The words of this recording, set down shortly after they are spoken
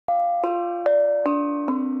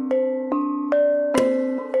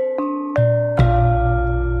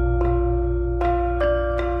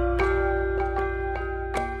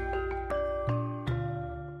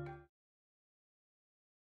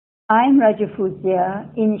I'm Raju Fuzia,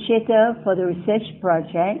 initiator for the research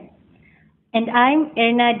project. And I'm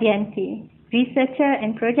Erna Dianti, researcher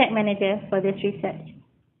and project manager for this research.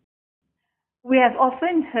 We have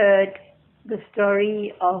often heard the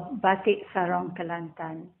story of Batik Sarong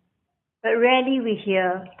Terengganu, but rarely we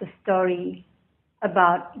hear the story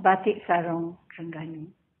about Batik Sarong Terengganu.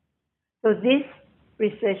 So this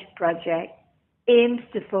research project aims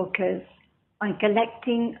to focus on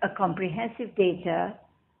collecting a comprehensive data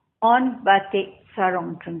on Batik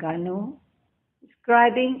Sarong Terengganu,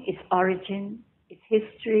 describing its origin, its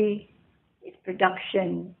history, its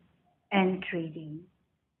production, and trading.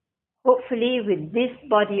 Hopefully, with this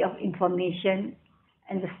body of information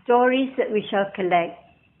and the stories that we shall collect,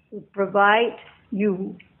 will provide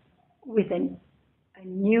you with a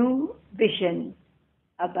new vision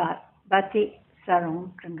about Batik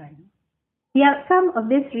Sarong Terengganu. The outcome of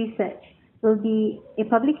this research will be a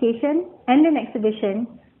publication and an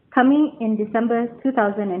exhibition coming in December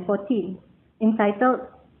 2014, entitled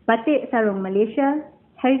Batik Sarong Malaysia,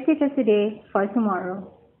 Heritage of Today for Tomorrow.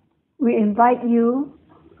 We invite you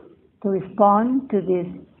to respond to this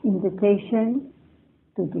invitation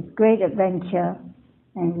to this great adventure,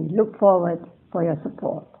 and we look forward for your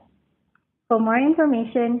support. For more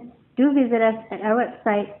information, do visit us at our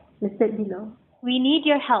website listed below. We need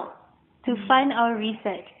your help to fund our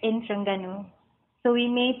research in Terengganu, so we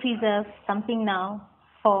may preserve something now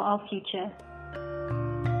for our future.